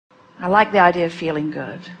I like the idea of feeling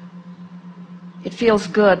good. It feels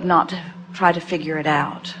good not to try to figure it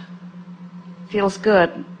out. It feels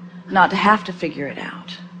good not to have to figure it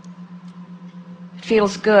out. It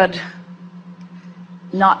feels good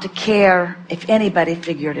not to care if anybody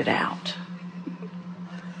figured it out.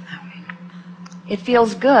 It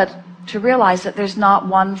feels good to realize that there's not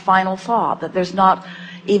one final thought, that there's not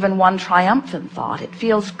even one triumphant thought. It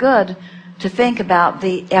feels good to think about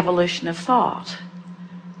the evolution of thought.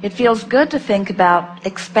 It feels good to think about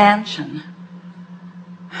expansion.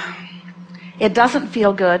 It doesn't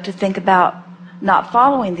feel good to think about not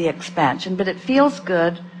following the expansion, but it feels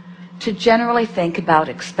good to generally think about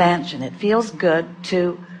expansion. It feels good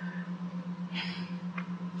to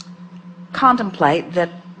contemplate that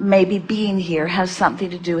maybe being here has something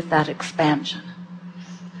to do with that expansion.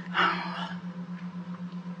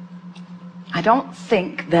 I don't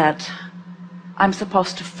think that I'm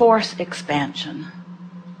supposed to force expansion.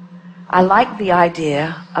 I like the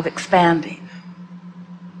idea of expanding.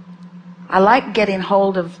 I like getting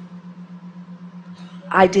hold of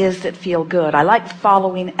ideas that feel good. I like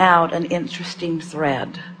following out an interesting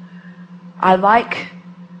thread. I like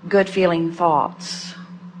good feeling thoughts.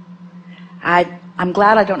 I'm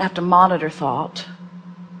glad I don't have to monitor thought.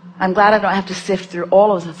 I'm glad I don't have to sift through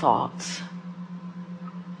all of the thoughts.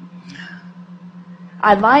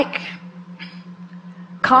 I like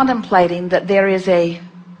contemplating that there is a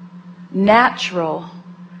natural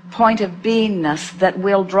point of beingness that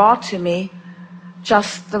will draw to me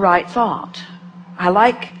just the right thought. I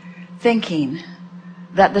like thinking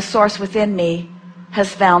that the source within me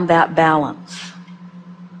has found that balance.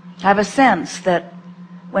 I have a sense that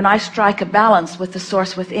when I strike a balance with the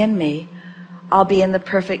source within me, I'll be in the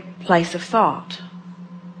perfect place of thought.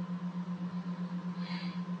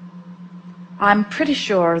 I'm pretty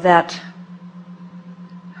sure that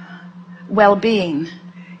well-being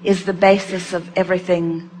is the basis of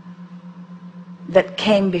everything that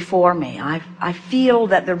came before me. I feel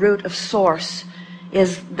that the root of source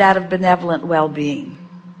is that of benevolent well-being.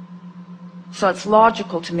 So it's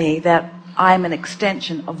logical to me that I'm an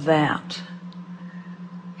extension of that.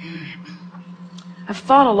 I've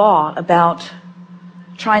thought a lot about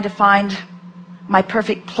trying to find my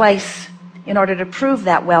perfect place in order to prove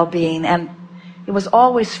that well-being, and it was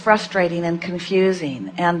always frustrating and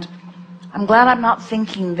confusing, and I'm glad I'm not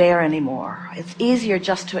thinking there anymore. It's easier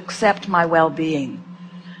just to accept my well-being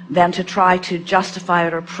than to try to justify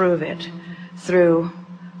it or prove it through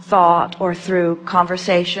thought or through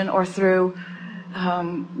conversation or through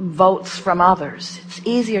votes from others. It's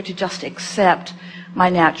easier to just accept my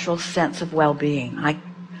natural sense of well-being.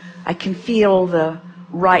 I can feel the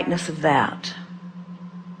rightness of that.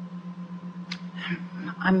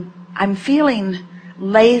 I'm feeling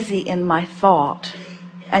lazy in my thought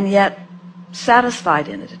and yet satisfied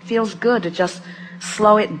in it. It feels good to just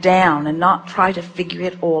slow it down and not try to figure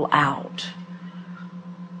it all out.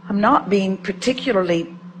 I'm not being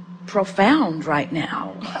particularly profound right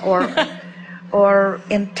now or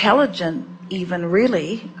intelligent even,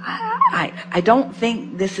 really. I don't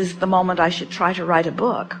think this is the moment I should try to write a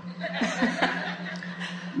book.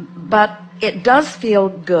 But it does feel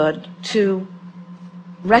good to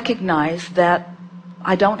recognize that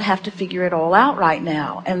I don't have to figure it all out right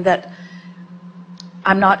now, and that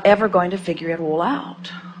I'm not ever going to figure it all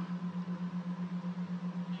out.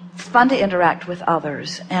 It's fun to interact with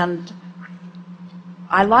others, and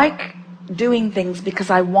I like doing things because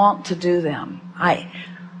I want to do them. I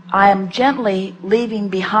am gently leaving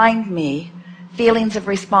behind me feelings of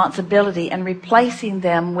responsibility and replacing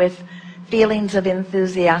them with feelings of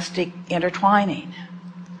enthusiastic intertwining.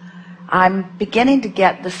 I'm beginning to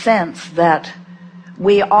get the sense that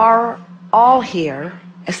we are all here,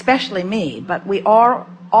 especially me, but we are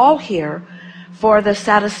all here for the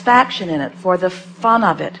satisfaction in it, for the fun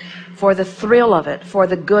of it, for the thrill of it, for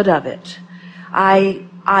the good of it. I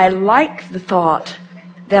like the thought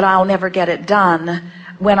that I'll never get it done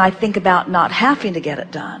when I think about not having to get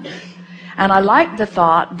it done. And I like the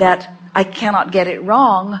thought that I cannot get it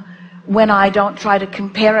wrong when I don't try to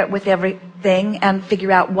compare it with everything and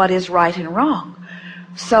figure out what is right and wrong.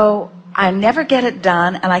 So I never get it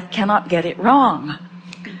done and I cannot get it wrong.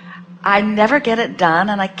 I never get it done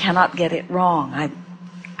and I cannot get it wrong.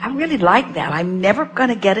 I really like that. I'm never going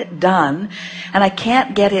to get it done and I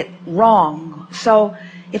can't get it wrong. So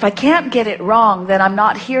if I can't get it wrong, then I'm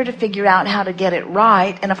not here to figure out how to get it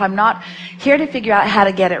right. And if I'm not here to figure out how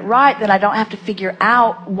to get it right, then I don't have to figure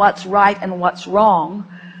out what's right and what's wrong.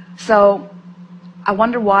 So I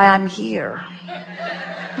wonder why I'm here.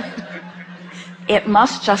 It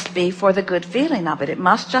must just be for the good feeling of it. It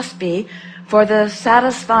must just be for the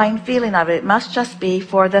satisfying feeling of it. It must just be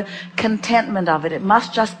for the contentment of it. It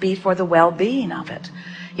must just be for the well-being of it.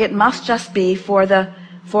 It must just be for the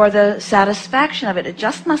satisfaction of it. It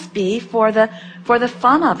just must be for the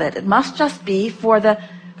fun of it. It must just be for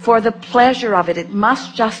the pleasure of it. It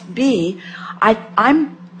must just be.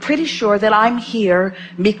 I'm pretty sure that I'm here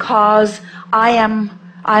because I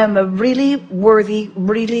am a really worthy,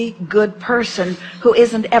 really good person who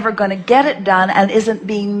isn't ever going to get it done and isn't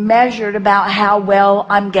being measured about how well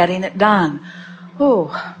I'm getting it done.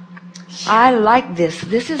 Oh, I like this.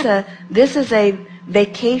 This is a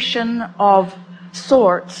vacation of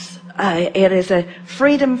sorts. It is a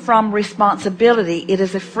freedom from responsibility. It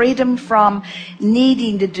is a freedom from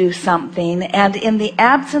needing to do something. And in the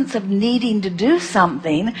absence of needing to do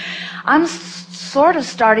something, I'm sort of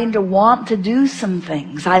starting to want to do some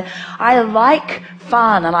things. I like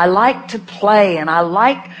fun, and I like to play, and I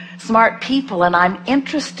like smart people, and I'm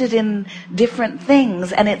interested in different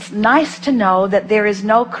things, and it's nice to know that there is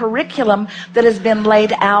no curriculum that has been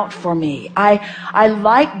laid out for me. I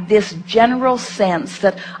like this general sense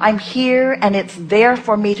that I'm here and it's there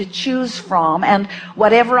for me to choose from, and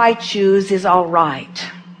whatever I choose is all right.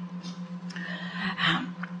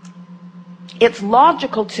 It's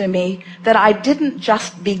logical to me that I didn't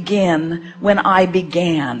just begin when I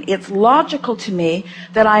began. It's logical to me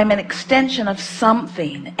that I am an extension of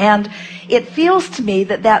something. And it feels to me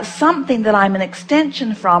that that something that I'm an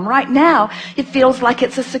extension from right now, it feels like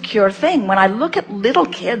it's a secure thing. When I look at little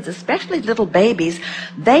kids, especially little babies,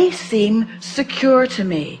 they seem secure to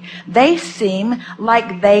me. They seem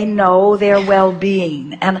like they know their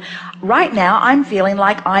well-being. And right now I'm feeling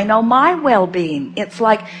like I know my well-being. It's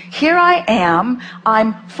like, here I am,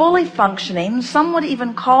 I'm fully functioning. Some would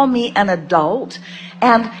even call me an adult.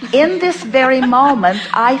 And in this very moment,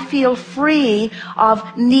 I feel free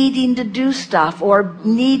of needing to do stuff or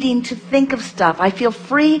needing to think of stuff. I feel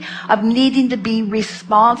free of needing to be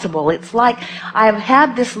responsible. It's like I've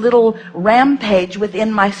had this little rampage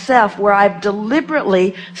within myself where I've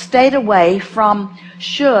deliberately stayed away from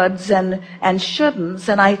shoulds and shouldn'ts,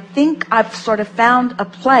 and I think I've sort of found a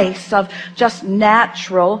place of just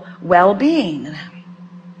natural well-being.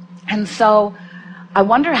 And so I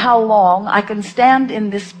wonder how long I can stand in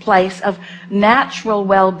this place of natural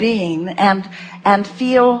well-being and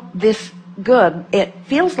feel this good. It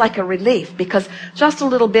feels like a relief, because just a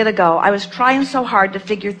little bit ago I was trying so hard to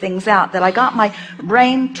figure things out that I got my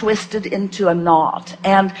brain twisted into a knot.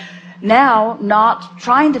 And now, not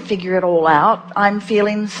trying to figure it all out, I'm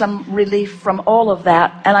feeling some relief from all of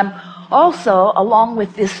that. And I'm also, along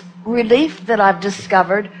with this relief that I've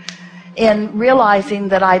discovered in realizing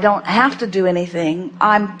that I don't have to do anything,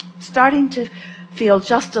 I'm starting to feel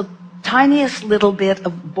just a tiniest little bit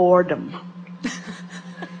of boredom.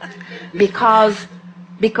 because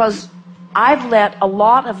I've let a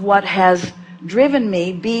lot of what has driven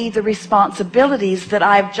me be the responsibilities that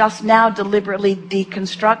I've just now deliberately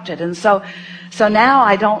deconstructed. And so now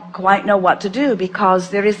I don't quite know what to do,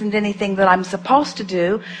 because there isn't anything that I'm supposed to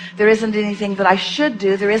do. There isn't anything that I should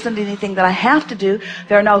do. There isn't anything that I have to do.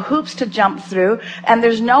 There are no hoops to jump through. And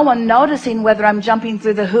there's no one noticing whether I'm jumping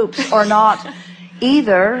through the hoops or not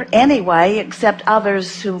either anyway, except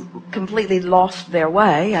others who completely lost their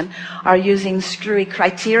way and are using screwy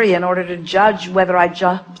criteria in order to judge whether I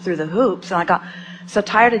jump through the hoops. And I got so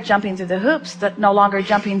tired of jumping through the hoops that no longer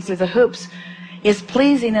jumping through the hoops is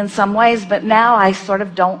pleasing in some ways, but now I sort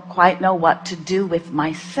of don't quite know what to do with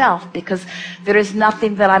myself, because there is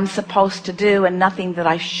nothing that I'm supposed to do and nothing that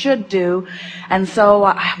I should do. And so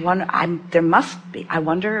I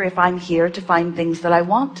wonder if I'm here to find things that I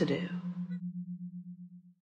want to do.